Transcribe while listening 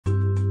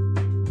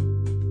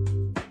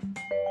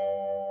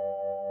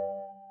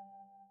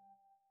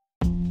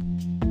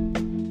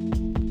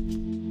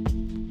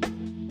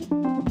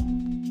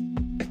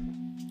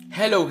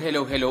Hello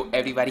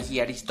everybody,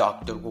 here is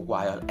Dr.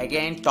 Wild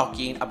again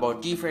talking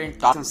about different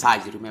topics and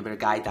sizes. Remember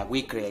guys that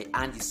we create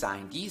and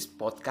design this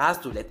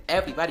podcast to let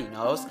everybody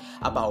knows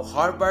about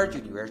Harvard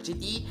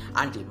University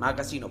and the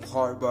magazine of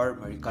Harvard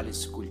Medical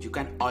School. You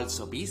can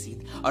also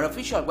visit our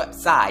official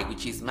website,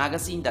 which is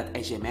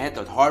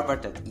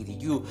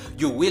magazine.hms.harvard.edu.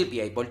 You will be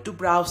able to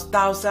browse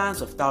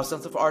thousands of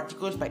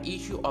articles by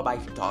issue or by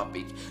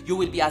topic. You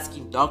will be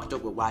asking Dr.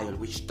 Wild,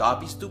 which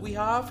topics do we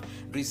have?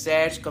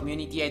 Research,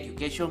 community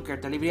education, care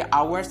delivery,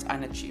 hours,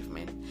 and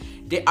achievement.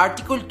 The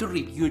article to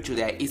review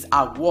today is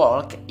 "A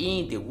Walk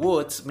in the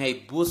Woods May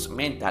Boost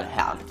Mental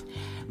Health."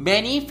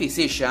 Many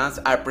physicians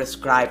are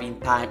prescribing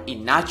time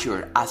in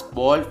nature as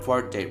ball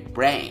for their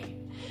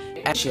brain.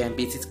 A patient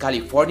visits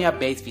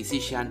California-based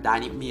physician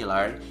Danny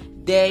Miller.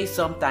 They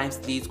sometimes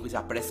lead with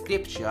a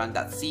prescription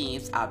that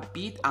seems a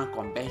bit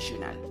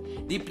unconventional.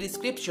 The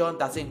prescription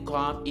doesn't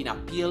come in a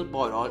pill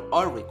bottle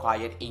or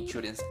require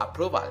insurance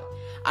approval,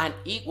 and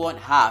it won't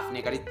have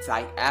negative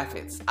side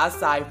effects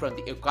aside from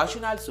the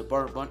occasional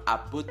suburban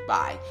boot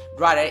buy.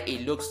 Rather,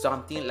 it looks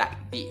something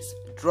like this: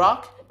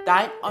 drug,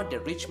 time on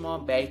the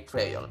Richmond Bay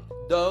Trail,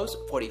 dose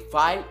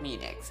 45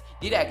 minutes,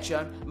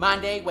 direction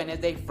Monday,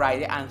 Wednesday,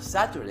 Friday, and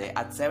Saturday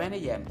at 7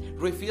 a.m.,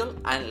 refill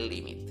and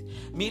limit.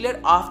 Miller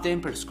often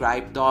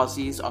prescribed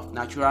doses of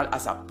natural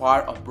as a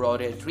part of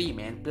broader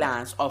treatment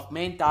plans of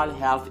mental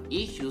health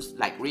issues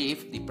like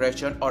grief,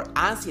 depression, or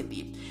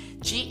anxiety.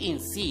 She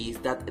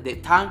insists that the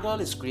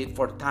tangled script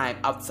for time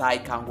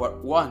outside can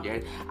work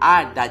wonders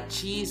and that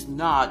she is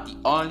not the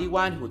only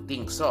one who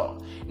thinks so.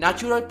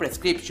 Natural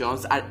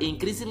prescriptions are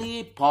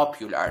increasingly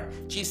popular,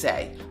 she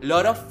said. A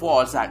lot of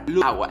folks are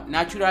looking at what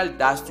natural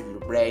does to your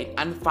brain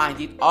and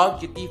finding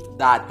objective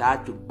data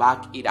to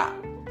back it up.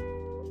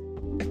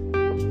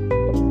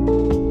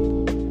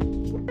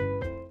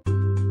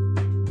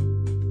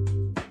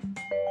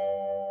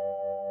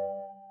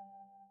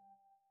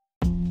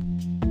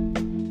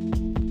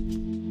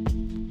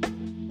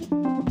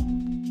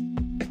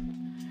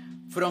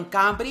 From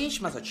Cambridge,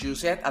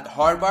 Massachusetts at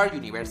Harvard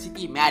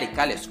University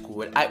Medical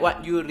School, I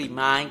want you to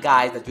remind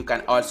guys that you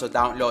can also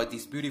download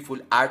these beautiful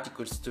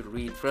articles to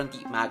read from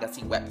the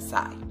magazine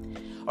website.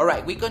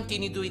 Alright, we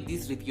continue doing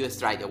this review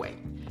straight away.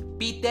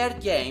 Peter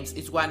James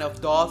is one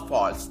of those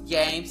folks.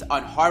 James,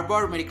 a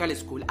Harvard Medical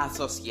School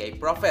associate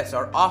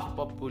professor of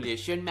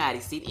population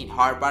medicine in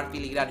Harvard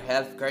Fieldgren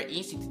Healthcare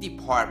Institute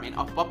Department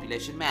of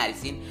Population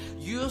Medicine,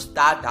 used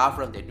data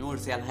from the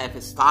Nursel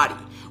Health Study,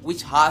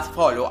 which has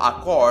followed a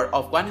cohort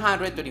of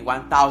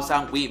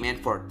 121,000 women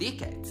for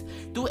decades,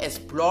 to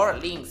explore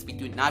links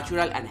between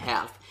natural and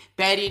health.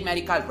 Pairing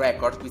medical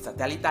records with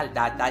satellite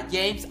data,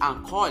 James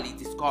and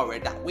colleagues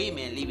discovered that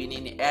women living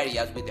in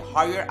areas with a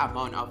higher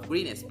amount of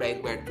green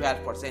space were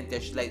 12%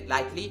 less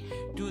likely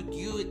to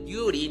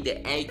during the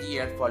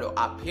 8-year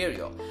follow-up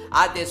period.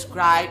 As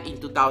described in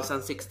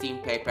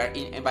 2016 paper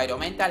in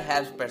Environmental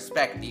Health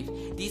Perspective,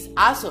 this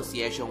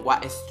association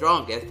was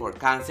strongest for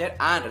cancer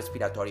and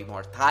respiratory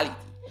mortality.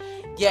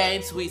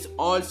 James, who is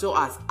also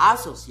an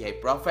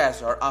associate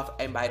professor of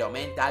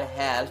environmental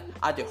health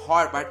at the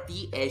Harvard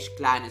T.H.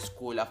 Klein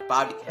School of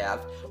Public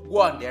Health,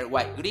 wondered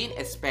why green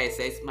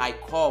spaces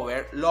might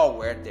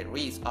lower the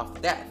risk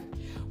of death.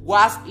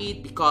 Was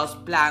it because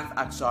plants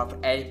absorb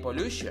air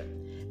pollution?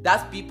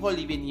 Does people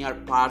living near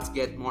parks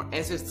get more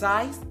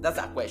exercise? That's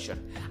a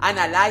question.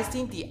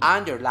 Analyzing the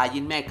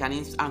underlying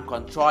mechanisms and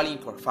controlling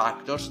for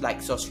factors like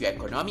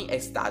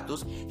socioeconomic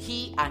status,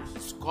 he and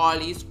his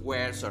colleagues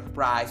were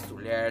surprised to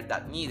learn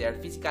that neither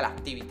physical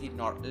activity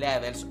nor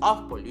levels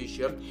of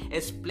pollution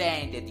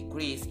explain the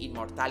decrease in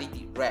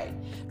mortality rate.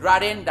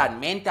 Rather than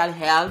mental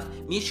health,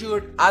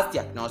 measured as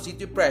diagnostic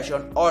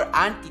depression or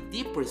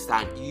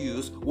antidepressant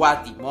use was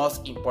the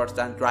most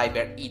important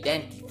driver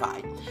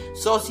identified.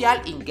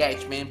 Social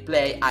engagement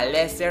play a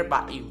lesser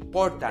but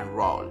important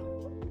role.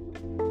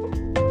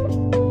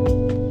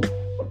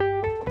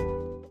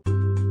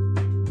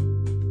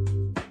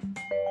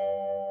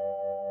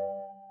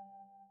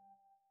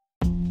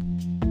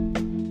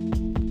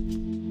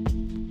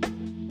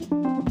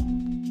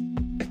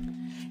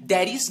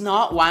 There is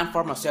not one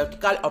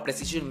pharmaceutical or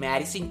precision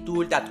medicine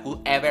tool that could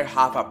ever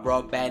have a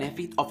broad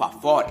benefit of a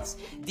forest.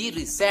 The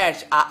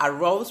research a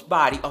robust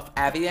body of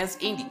evidence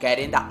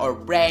indicating that our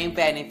brain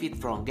benefits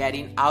from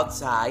getting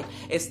outside.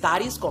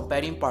 Studies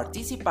comparing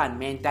participant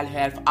mental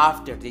health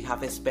after they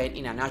have spent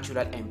in a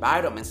natural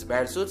environment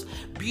versus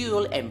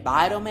built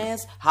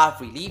environments have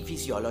really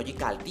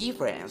physiological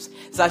difference,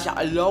 such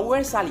as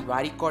lower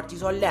salivary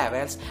cortisol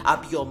levels, a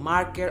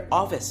biomarker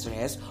of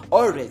stress,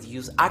 or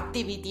reduced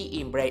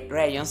activity in brain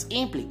regions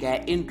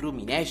implicated in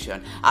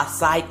rumination, a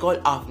cycle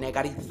of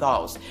negative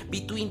thoughts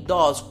between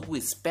those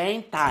who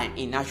spend time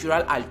in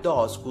natural and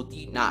those who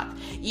did not.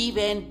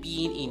 Even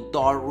being in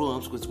dark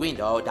rooms with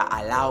windows that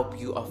allow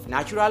view of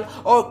natural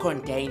or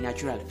contain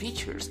natural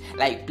features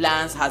like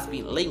plants has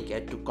been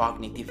linked to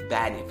cognitive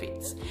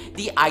benefits.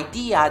 The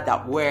idea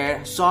that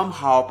we're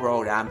somehow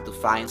programmed to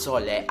find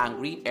solace and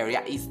green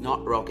area is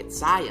not rocket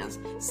science,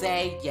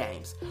 say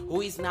James, who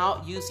is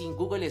now using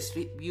Google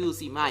Street View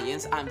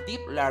images and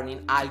deep learning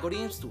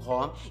algorithms to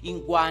home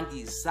in one of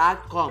the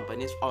exact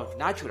components of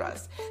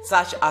naturals,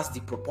 such as the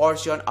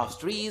proportion of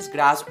trees,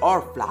 grass,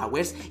 or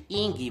flowers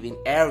in given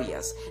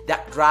areas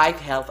that drive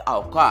health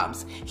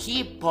outcomes.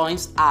 He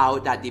points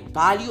out that the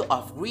value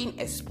of green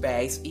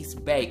space is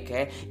baked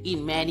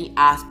in many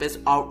aspects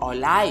of our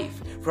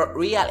life, from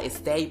real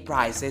estate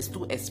prices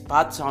to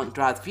spot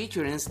soundtracks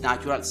featuring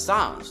natural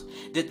sounds.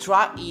 The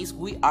truth is,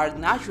 we are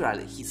natural,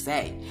 he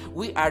said.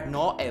 We are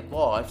not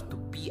evolved to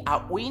be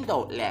a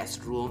windowless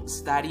room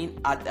staring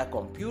at a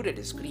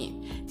computer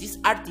screen. This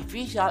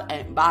artificial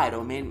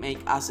environment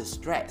makes us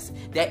stressed.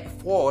 They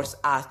force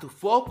us to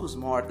focus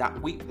more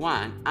than we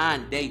want,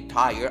 and they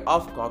tire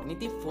of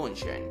cognitive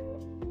function.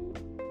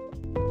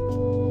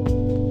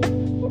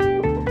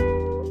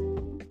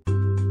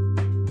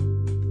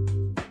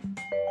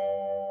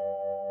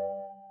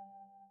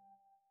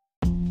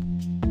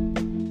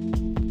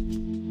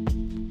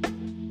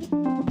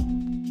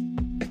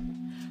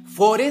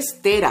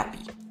 Forest therapy.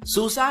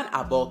 Susan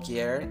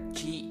Abokier,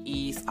 she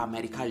is a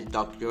medical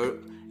doctor,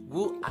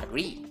 would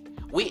agree.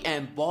 We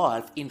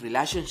evolve in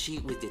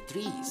relationship with the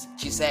trees,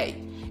 she said.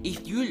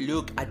 If you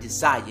look at the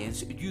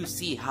science, you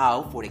see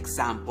how, for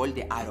example,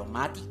 the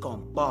aromatic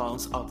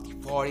compounds of the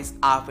forest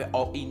affect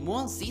our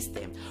immune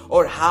system,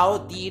 or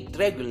how it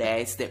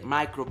regulates the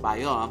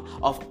microbiome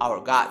of our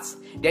guts.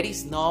 There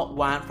is no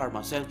one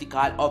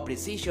pharmaceutical or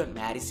precision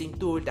medicine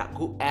tool that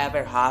could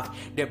ever have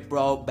the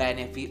broad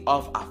benefit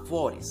of a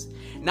forest.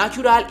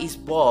 Natural is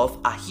both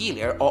a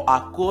healer or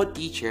a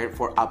co-teacher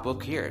for a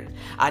book here,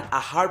 and a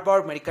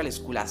Harvard Medical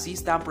School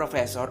assistant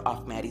professor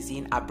of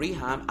medicine at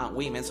Brigham and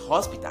Women's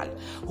Hospital,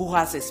 who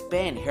has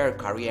spent her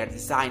career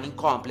designing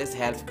complex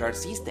healthcare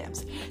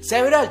systems.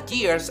 Several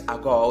years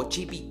ago,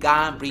 she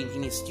began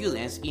bringing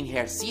students in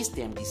her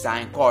system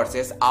design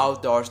courses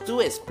outdoors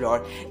to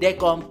explore the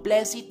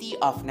complexity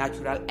of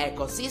natural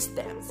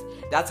ecosystems.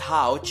 That's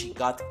how she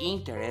got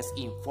interest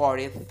in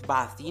forest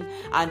bathing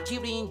and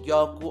Chirin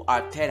Yoku,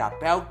 a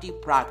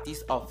therapeutic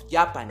practice of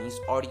Japanese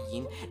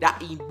origin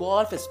that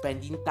involves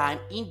spending time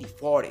in the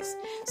forest.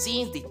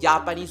 Since the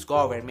Japanese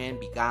government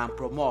began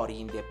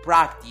promoting the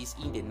practice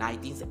in the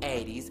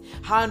 1980s,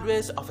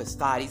 hundreds of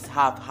studies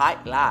have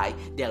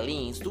highlighted the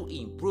links to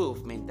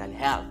improve mental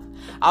health.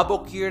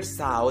 Abokir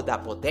saw the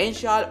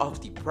potential of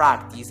the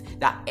practice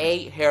that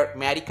aided her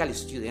medical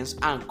students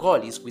and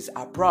colleagues with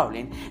a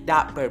problem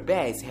that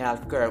pervades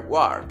healthcare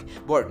work,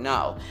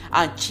 burnout,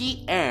 and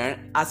she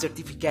earned a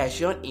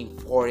certification in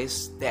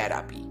forest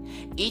therapy.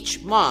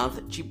 Each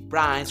month, she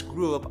brings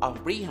groups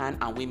of Brigham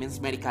and Women's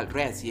medical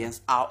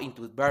residents out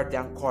into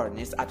verdant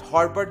corners at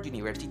Harvard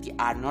University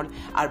Arnold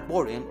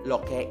Arboretum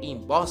located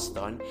in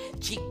Boston.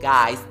 She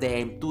guides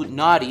them to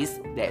notice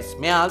the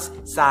smells,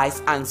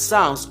 sights, and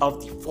sounds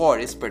of the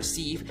forest,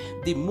 perceive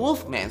the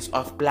movements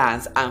of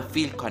plants, and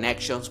feel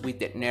connections with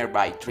the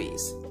nearby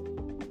trees.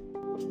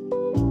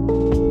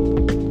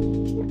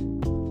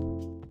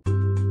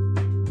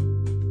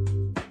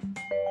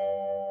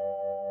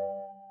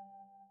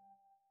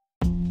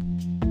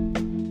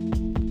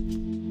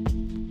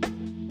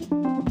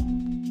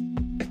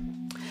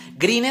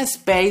 Green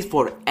space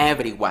for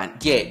everyone.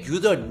 Yeah, you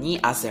don't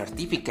need a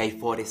certificate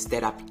forest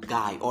therapy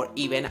guide or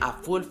even a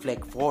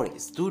full-fledged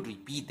forest to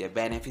repeat the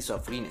benefits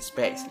of green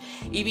space.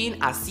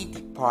 Even a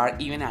city park,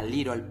 even a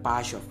little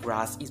patch of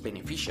grass is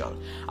beneficial.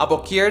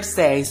 Abokir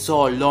says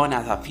so long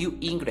as a few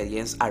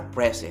ingredients are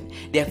present,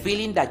 the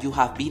feeling that you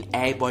have been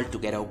able to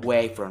get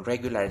away from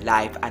regular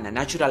life and the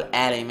natural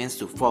elements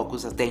to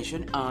focus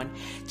attention on.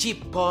 She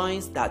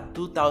points that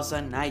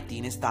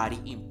 2019 study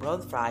in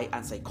Broadfry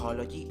and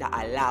psychology that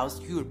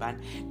allows urban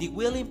the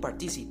willing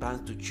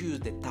participants to choose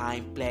the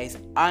time, place,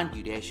 and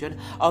duration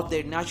of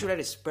their natural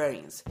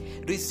experience.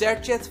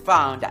 Researchers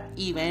found that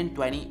even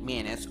 20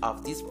 minutes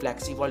of these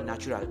flexible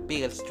natural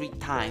pills 3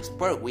 times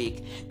per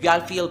week,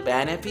 you'll feel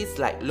benefits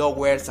like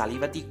lower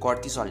salivary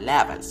cortisol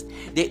levels.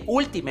 The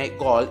ultimate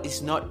goal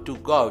is not to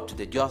go to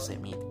the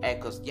Yosemite,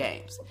 echoes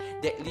James.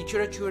 The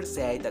literature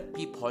says that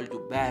people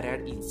do better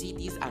in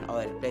cities and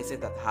other places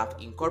that have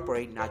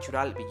incorporated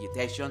natural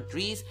vegetation,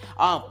 trees,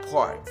 and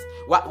parks.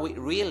 What we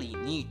really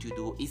need to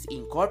do is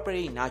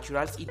incorporate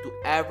naturals into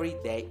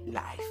everyday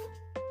life.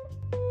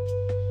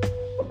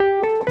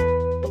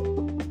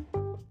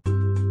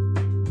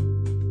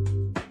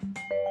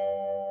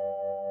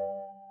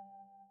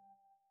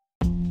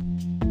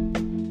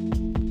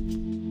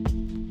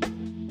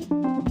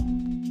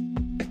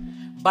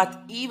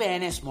 But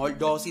even small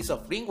doses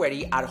of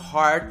greenery are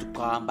hard to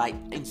come by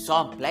in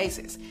some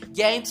places.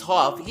 James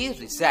hopes his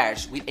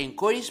research will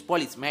encourage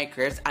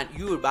policymakers and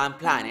urban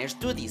planners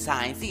to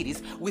design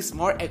cities with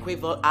more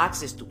equitable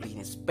access to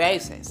green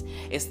spaces.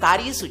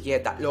 Studies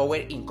suggest that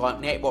lower-income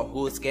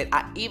neighborhoods get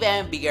an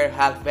even bigger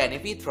health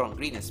benefit from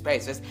green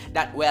spaces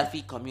than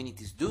wealthy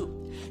communities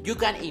do. You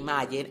can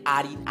imagine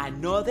adding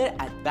another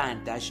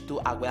advantage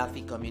to a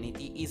wealthy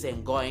community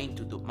isn't going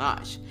to do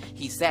much,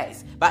 he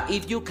says. But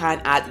if you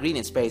can add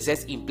green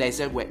spaces in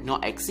places where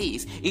none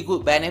exist, it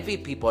could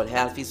benefit people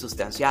healthy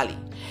substantially.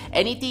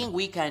 Anything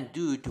we can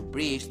do to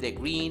bridge the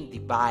green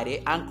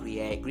divide and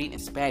create green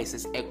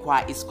spaces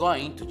is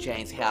going to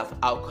change health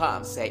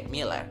outcomes, said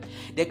Miller.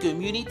 The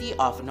community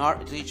of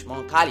North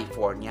Richmond,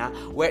 California,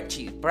 where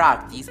she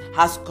practiced,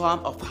 has come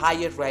of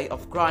higher rate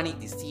of chronic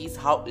disease,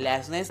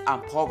 houselessness,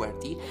 and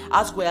poverty,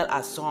 as well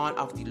as some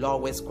of the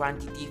lowest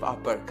quantity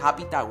of per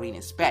capita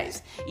green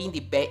space in the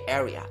Bay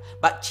Area.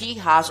 But she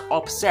has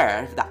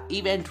observed that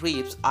even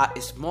trips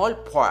at small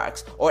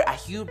parks or a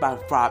urban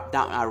farm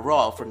down a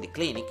road from the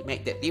clinic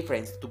make the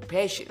difference to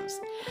patients.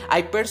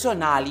 I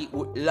personally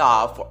would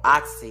love for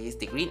access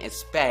to green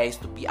space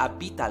to be a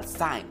vital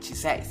sign, she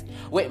says.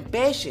 When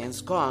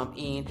patients come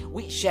in,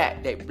 we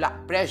check their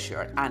blood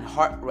pressure and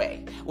heart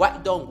rate. Why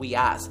don't we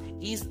ask,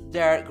 is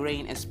there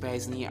green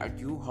space near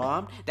your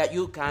home that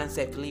you can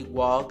safely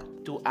walk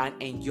to and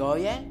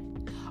enjoy it?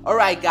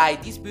 Alright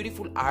guys, this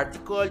beautiful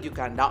article, you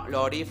can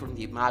download it from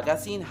the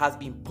magazine, has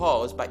been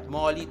posted by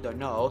Molly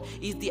Dono,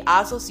 is the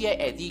associate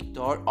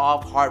editor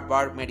of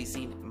Harvard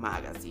Medicine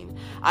magazine.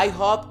 I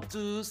hope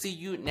to see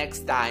you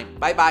next time.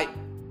 Bye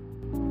bye.